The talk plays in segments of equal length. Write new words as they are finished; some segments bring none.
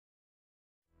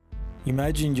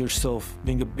Imagine yourself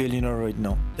being a billionaire right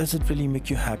now. Does it really make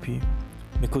you happy?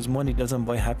 Because money doesn't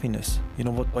buy happiness. You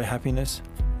know what buy happiness?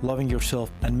 Loving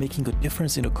yourself and making a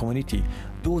difference in a community.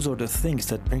 Those are the things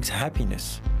that brings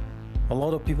happiness. A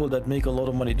lot of people that make a lot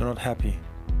of money, they're not happy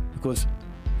because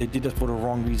they did it for the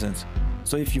wrong reasons.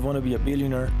 So if you want to be a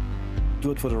billionaire,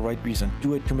 do it for the right reason.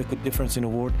 Do it to make a difference in the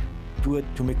world. Do it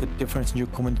to make a difference in your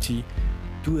community.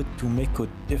 Do it to make a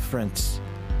difference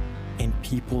in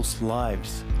people's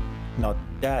lives. Now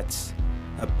that's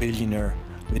a billionaire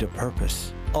with a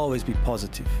purpose. Always be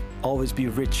positive. Always be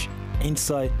rich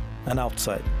inside and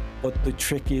outside. But the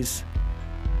trick is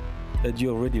that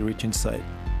you're already rich inside.